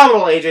 the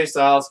phenomenal AJ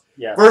Styles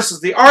versus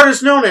the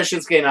artist known as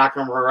Shinsuke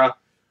Nakamura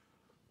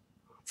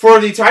for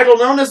the title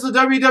known as the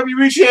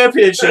WWE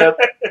Championship.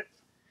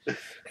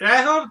 And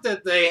I hope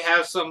that they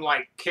have some,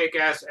 like,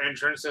 kick-ass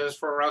entrances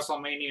for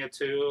WrestleMania,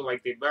 too.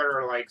 Like, they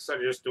better, like, instead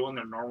of just doing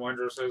their normal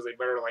entrances, they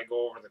better, like,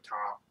 go over the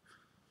top.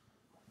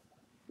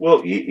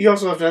 Well, you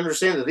also have to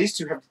understand that these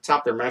two have to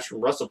top their match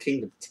from Wrestle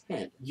Kingdom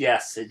 10.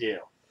 Yes, they do.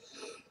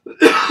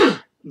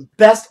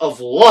 Best of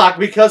luck,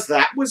 because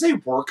that was a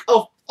work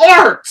of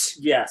art!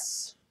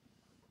 Yes.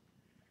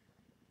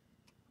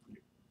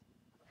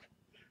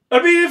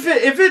 I mean,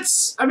 if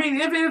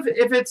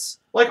it's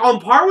like on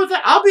par with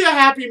that, I'll be a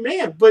happy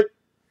man. But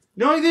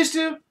knowing these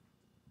two,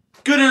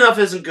 good enough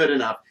isn't good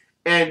enough,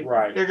 and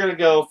they're gonna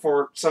go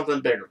for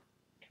something bigger.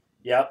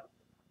 Yep,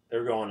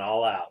 they're going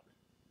all out.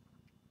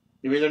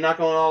 You mean they're not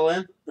going all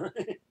in?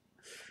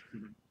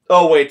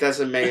 Oh wait, that's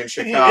in May in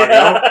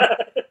Chicago.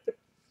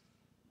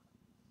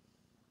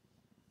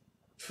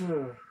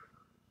 I'm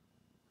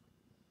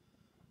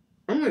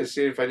gonna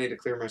see if I need to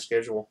clear my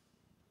schedule.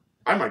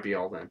 I might be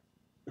all in.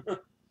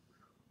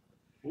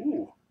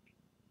 Ooh.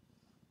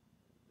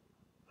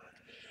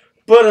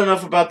 But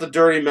enough about the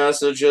dirty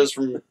messages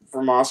from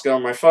Moscow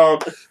on my phone.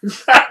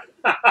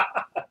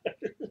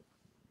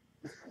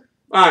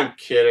 I'm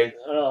kidding.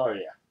 Oh,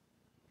 yeah.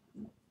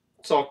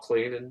 It's all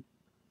clean and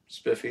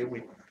Spiffy.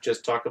 We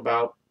just talked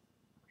about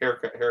hair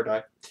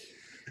dye.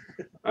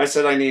 I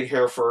said I need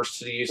hair first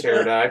to use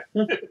hair dye.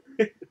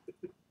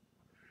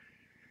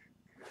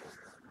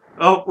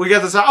 Oh, we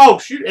got this. Oh,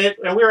 shoot.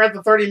 And we were at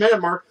the 30-minute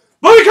mark.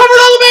 But we covered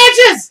all the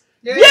matches!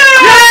 Yeah.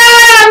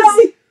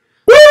 Yes!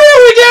 Woo!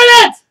 We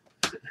did it!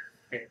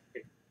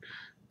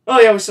 Oh,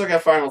 yeah, we still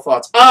got final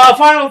thoughts.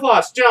 Final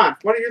thoughts. John,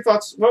 what are your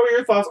thoughts? What were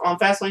your thoughts on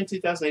Fastlane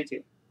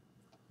 2018?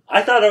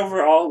 I thought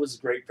overall it was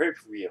a great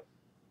pay-per-view.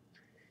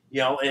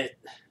 You know, it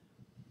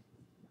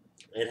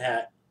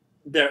had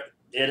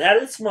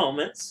its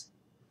moments,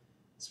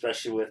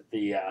 especially with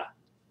the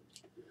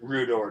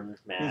Rude Orton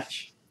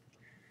match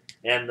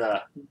and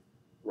the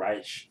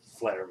Reich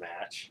Flair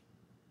match.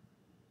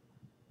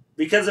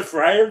 Because if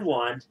Wright had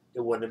won,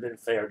 it wouldn't have been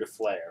fair to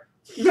Flair.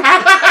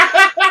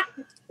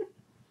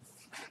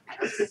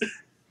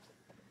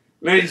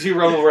 92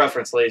 Rumble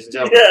reference, ladies and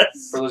gentlemen.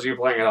 Yes. For those of you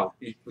playing at home,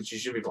 which you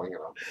should be playing at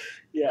home.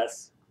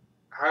 Yes.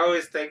 I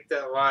always think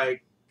that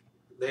like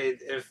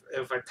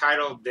if a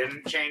title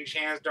didn't change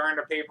hands during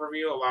the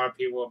pay-per-view, a lot of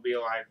people would be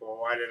like, well,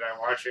 why did I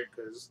watch it?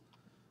 Because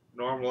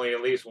normally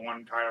at least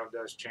one title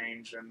does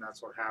change, and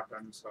that's what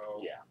happened. So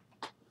Yeah.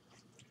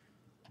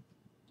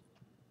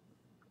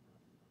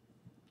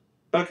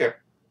 Okay.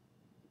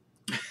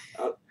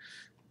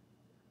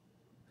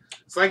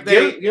 it's like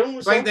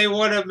they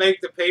want to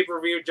make the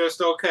pay-per-view just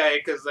okay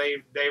because they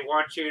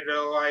want you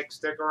to like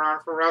stick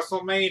around for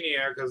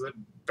WrestleMania because it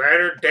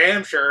better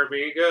damn sure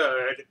be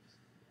good.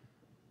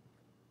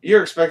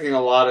 You're expecting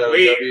a lot of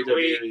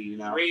WWE, you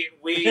know. We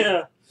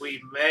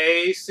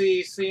may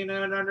see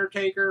Cena and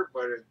Undertaker,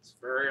 but it's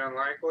very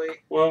unlikely.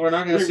 Well, we're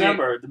not going to see.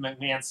 Remember, the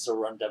McMahons still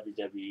run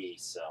WWE,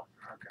 so.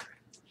 Okay.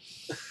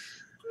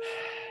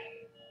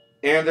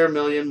 And their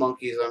million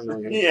monkeys on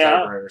million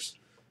typewriters.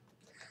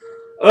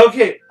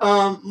 Okay,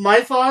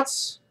 my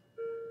thoughts.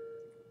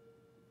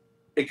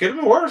 It could have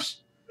been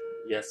worse.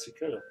 Yes, it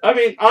could have. I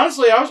mean,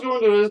 honestly, I was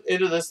going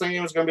into this thinking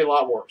it was going to be a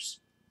lot worse.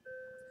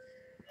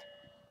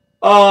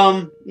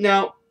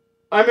 Now,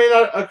 I mean,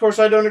 of course,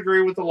 I don't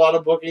agree with a lot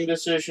of booking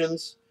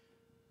decisions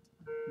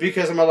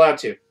because I'm allowed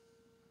to.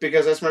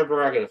 Because that's my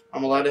prerogative.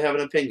 I'm allowed to have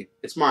an opinion.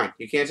 It's mine.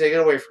 You can't take it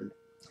away from me.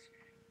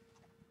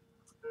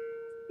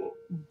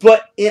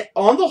 But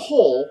on the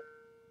whole,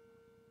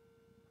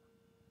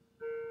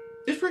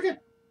 it's pretty good.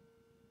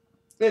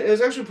 It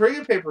was actually a pretty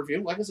good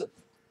pay-per-view. Like I said,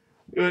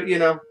 you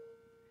know,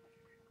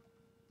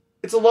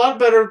 it's a lot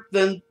better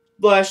than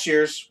last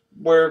year's,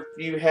 where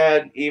you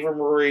had Eva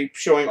Marie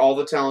showing all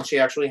the talent she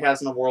actually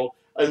has in the world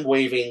and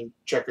waving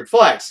checkered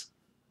flags.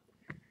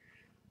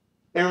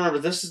 And remember,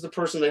 this is the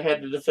person that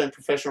had to defend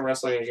professional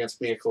wrestling against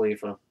Mia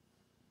Khalifa.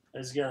 I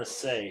was going to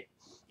say,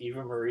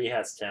 Eva Marie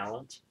has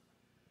talent.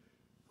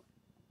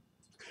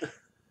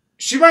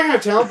 She might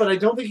have talent, but I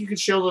don't think you could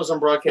show those on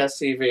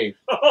broadcast TV.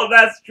 Oh,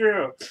 that's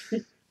true.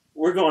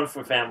 We're going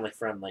for family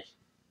friendly.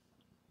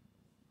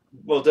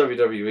 Well,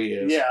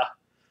 WWE is. Yeah.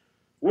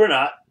 We're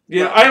not.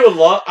 Yeah, I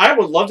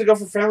would love to go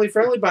for family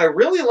friendly, but I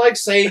really like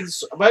swearing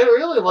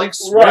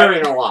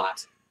a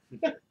lot.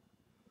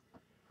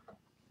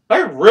 I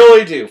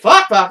really do.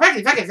 Fuck.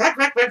 Nobody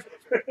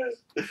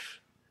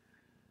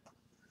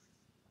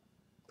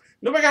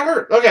got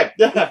hurt. Okay.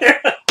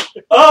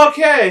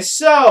 Okay,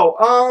 so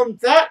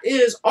that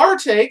is our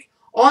take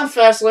on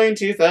Fastlane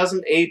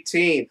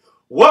 2018.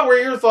 What were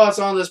your thoughts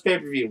on this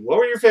pay-per-view? What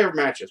were your favorite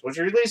matches? What's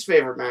your least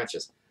favorite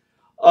matches?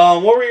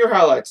 What were your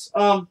highlights?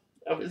 I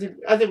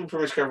think we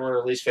pretty much covered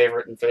our least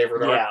favorite and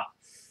favorite. Yeah.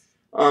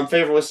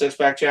 Favorite was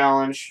six-pack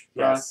challenge.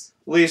 Yes.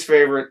 Least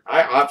favorite,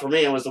 for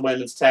me, it was the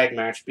women's tag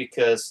match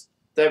because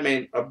that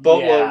made a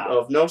boatload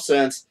of no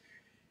sense.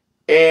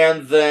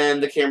 And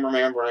then the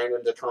cameraman ran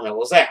into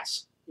Carmella's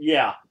ass.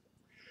 Yeah.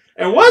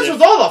 And what's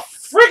with all the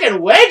freaking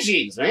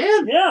wedgies,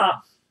 man? Yeah.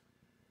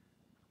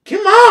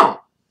 Come on.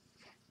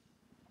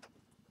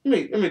 I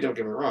mean, don't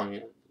get me wrong.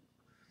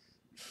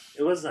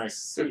 It was nice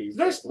to see. It's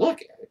nice to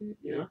look at it,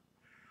 you know.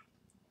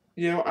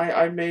 You know,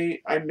 I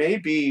may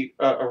be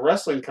a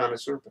wrestling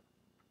connoisseur, but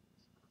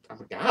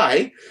I'm a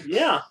guy.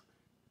 Yeah.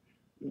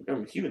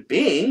 I'm a human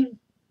being.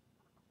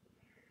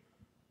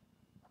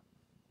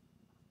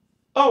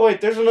 Oh,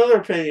 wait, there's another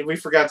opinion we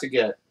forgot to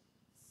get.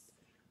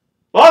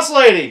 Boss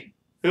Lady,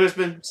 who has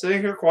been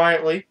sitting here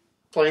quietly,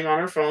 playing on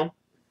her phone.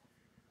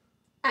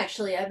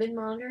 Actually, I've been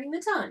monitoring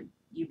the time.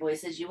 You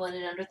boys said you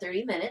wanted under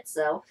 30 minutes,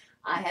 so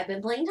I have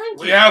been playing time.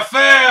 We have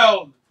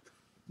failed!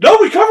 No,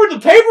 we covered the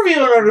pay-per-view in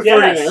under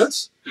 30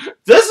 minutes.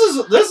 This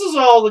is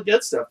all the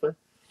good stuff.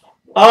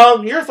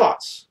 Your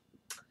thoughts?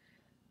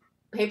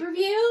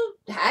 Pay-per-view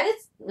had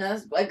its,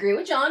 I agree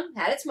with John,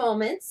 had its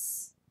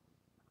moments.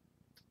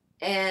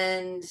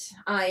 And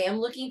I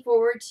am looking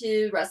forward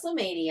to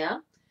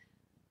WrestleMania.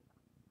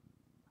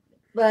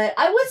 But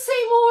I would say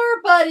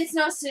more, but it's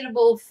not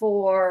suitable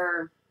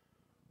for...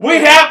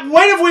 When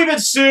have we been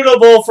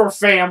suitable for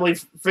family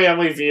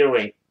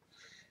viewing?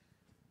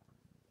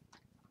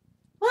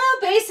 Well,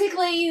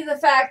 basically, the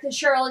fact that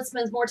Charlotte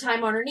spends more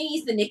time on her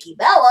knees than Nikki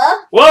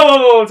Bella.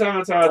 Whoa,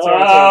 time.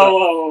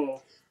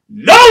 Whoa.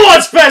 No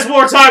one spends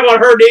more time on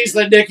her knees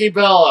than Nikki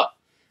Bella.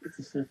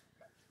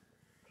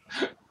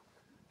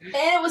 And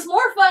it was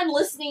more fun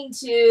listening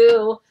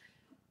to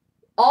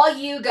all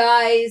you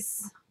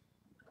guys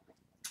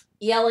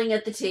yelling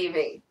at the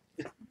TV.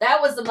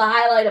 That was the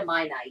highlight of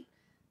my night.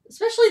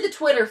 Especially the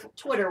Twitter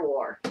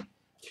war.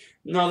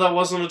 No, that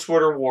wasn't a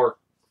Twitter war.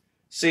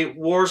 See,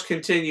 wars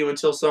continue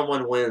until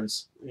someone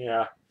wins.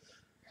 Yeah.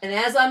 And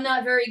as I'm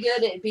not very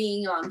good at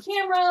being on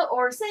camera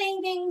or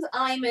saying things,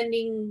 I'm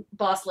ending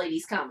Boss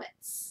Lady's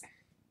comments.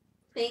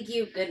 Thank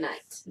you. Good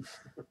night.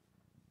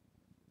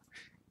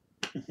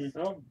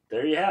 Well,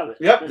 there you have it.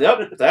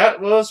 Yep.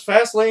 That was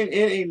Fastlane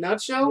in a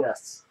nutshell.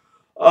 Yes.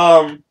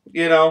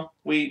 You know,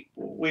 we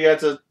got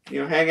to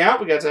hang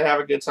out. We got to have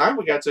a good time.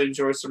 We got to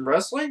enjoy some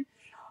wrestling.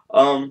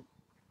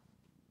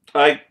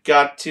 I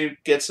got to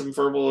get some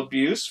verbal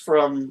abuse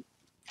from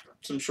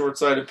some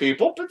short-sighted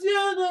people, but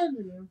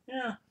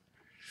Yeah.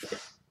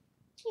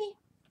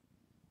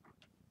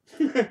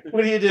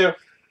 what do you do?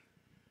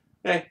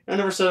 Hey, I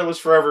never said it was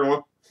for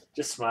everyone.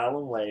 Just smile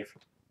and wave.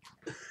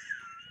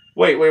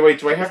 Wait.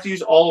 Do I have to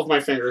use all of my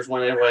fingers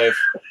when I wave?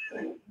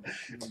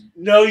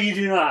 No, you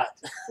do not.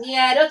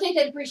 Yeah, I don't think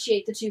they'd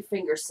appreciate the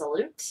 2-finger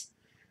salute.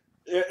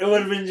 It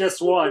would have been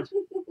just one.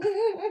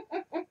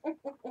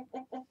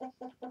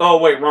 Oh,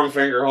 wait, wrong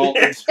finger. Hold.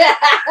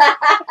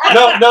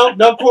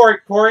 No, Corey,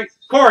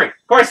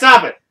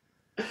 stop it.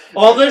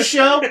 On this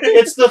show,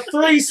 it's the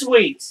 3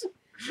 sweets.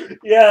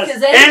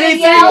 Yes.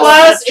 Anything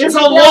less is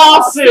a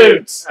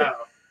lawsuit.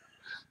 Oh.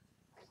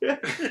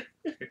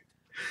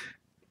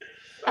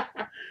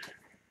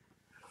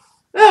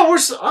 Yeah, we're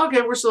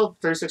still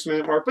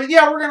 36-minute mark, but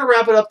yeah, we're gonna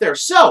wrap it up there.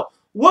 So,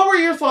 what were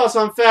your thoughts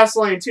on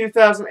Fastlane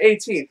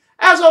 2018?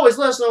 As always,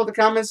 let us know in the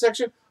comments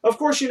section. Of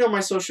course, you know my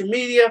social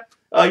media.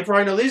 You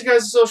probably know these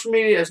guys' social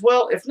media as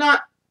well. If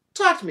not,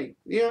 talk to me.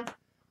 You know,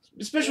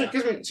 especially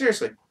because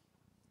seriously.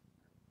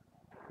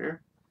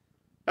 Here,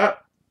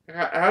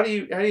 how do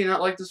you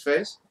not like this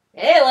face?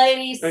 Hey,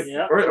 ladies.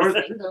 Yeah. Or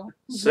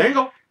Single.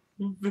 single.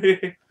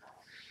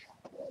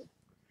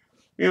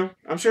 You know,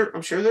 I'm sure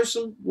there's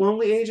some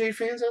lonely AJ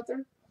fans out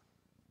there.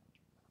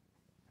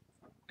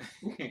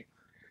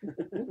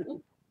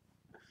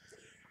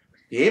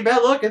 He ain't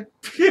bad looking.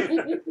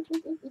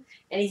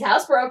 And he's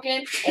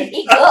housebroken, and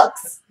he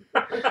cooks.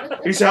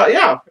 He's out,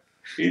 yeah.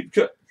 We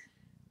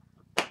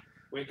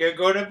could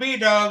go to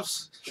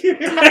B-Dubs.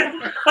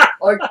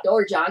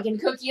 Or John can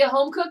cook you a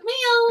home-cooked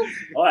meal.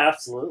 Oh,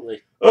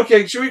 absolutely.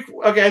 Okay,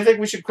 I think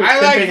we should quit I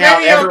like pimping out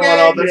video everyone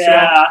on this show.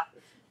 Yeah.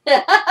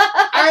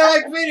 I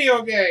like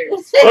video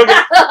games.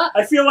 Okay.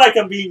 I feel like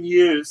I'm being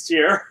used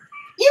here.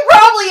 You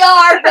probably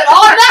are, but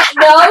on that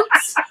note...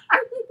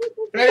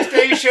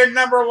 PlayStation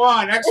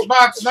 #1,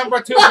 Xbox #2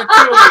 for 2 weeks.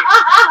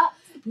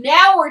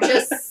 Now we're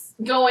just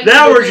going...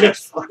 Now we're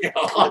just fucking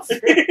off.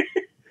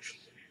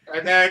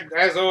 And then,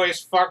 as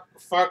always, fuck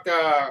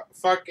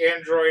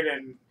Android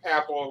and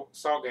Apple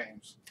cell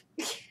games.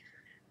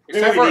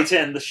 Maybe we need to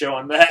end the show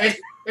on that.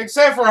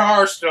 Except for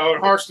Hearthstone.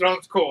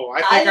 Hearthstone's cool.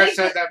 I think I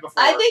said that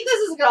before. I think this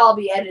is going to all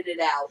be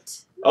edited out.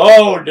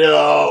 Oh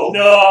no.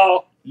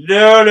 No.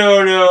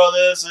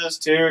 This is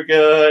too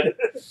good.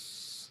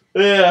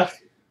 Yeah.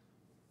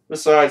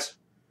 Besides,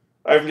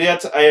 I have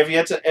yet to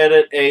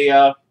edit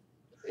a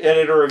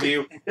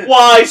review.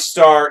 Why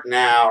start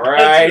now,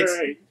 right? That's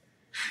right.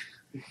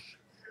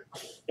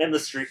 And the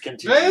streak This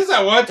continues. is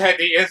that one time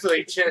they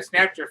instantly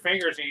snapped your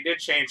fingers and you did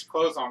change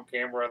clothes on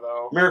camera,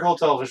 though. Miracle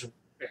Television.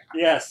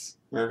 Yes.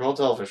 Miracle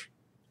Television.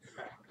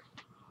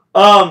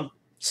 Now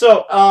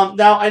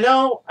I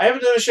know I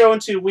haven't done a show in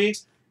 2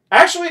 weeks.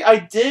 Actually, I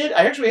did.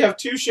 I actually have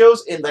 2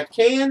 shows in the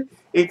can,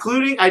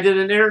 including I did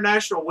an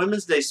International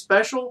Women's Day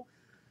special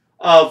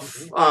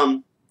of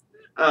to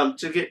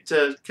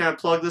kind of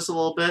plug this a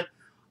little bit.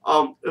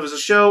 It was a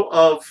show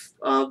of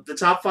the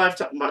top 5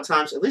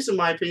 times, at least in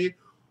my opinion,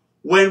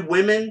 when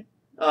women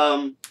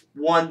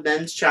won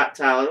men's chat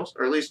titles,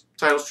 or at least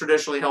titles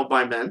traditionally held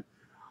by men.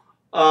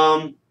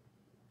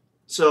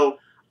 So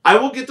I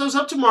will get those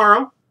up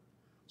tomorrow.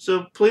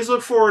 So please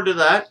look forward to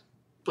that.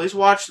 Please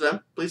watch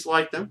them. Please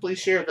like them. Please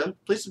share them.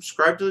 Please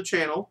subscribe to the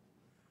channel.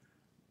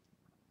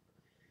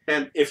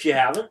 And If you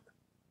haven't,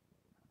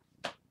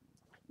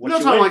 what no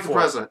you time waiting like the for?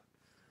 president.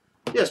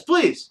 Yes,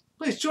 please.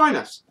 Please join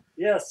us.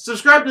 Yes.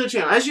 Subscribe to the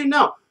channel. As you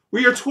know,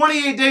 we are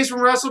 28 days from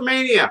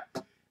WrestleMania.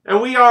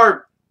 And we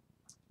are...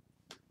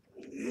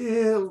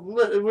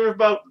 we're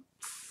about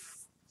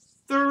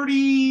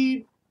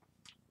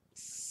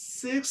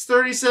 36,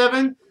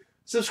 37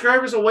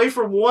 subscribers away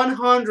from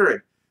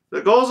 100.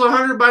 The goal is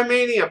 100 by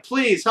Mania.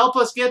 Please help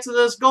us get to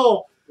this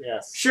goal.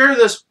 Yes. Share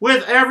this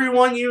with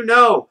everyone you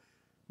know.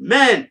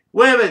 Men,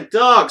 women,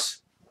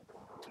 dogs,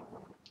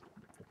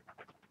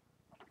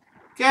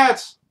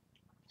 cats.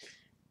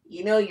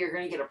 You know you're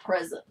going to get a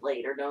present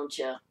later, don't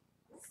you?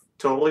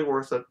 Totally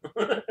worth it.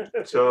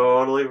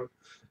 Totally.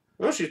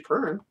 Well, she's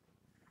purring.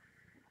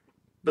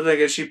 But then I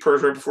guess she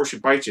purrs right before she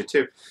bites you,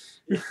 too.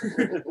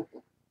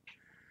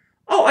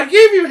 Oh, I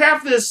gave you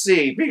half this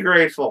seed. Be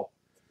grateful.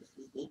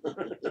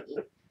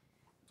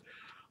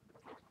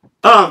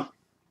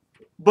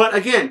 But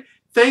again,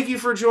 Thank you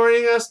for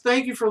joining us.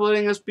 Thank you for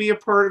letting us be a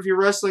part of your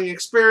wrestling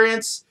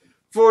experience.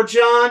 For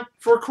John,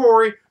 for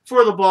Corey,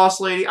 for the boss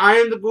lady, I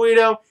am the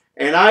Guido,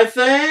 and I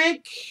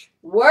think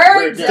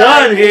We're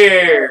done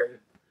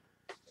here.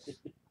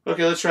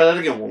 Okay, let's try that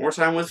again one more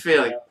time with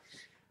feeling.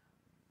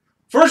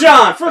 For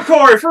John, for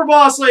Corey, for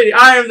boss lady,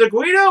 I am the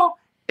Guido,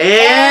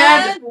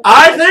 and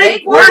I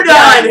think we're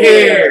done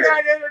here.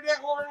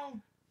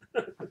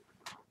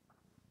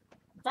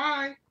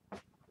 Bye.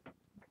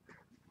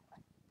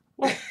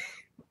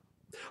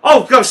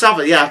 Oh, go stop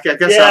it. Yeah, go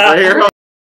stop Yeah. it. Here.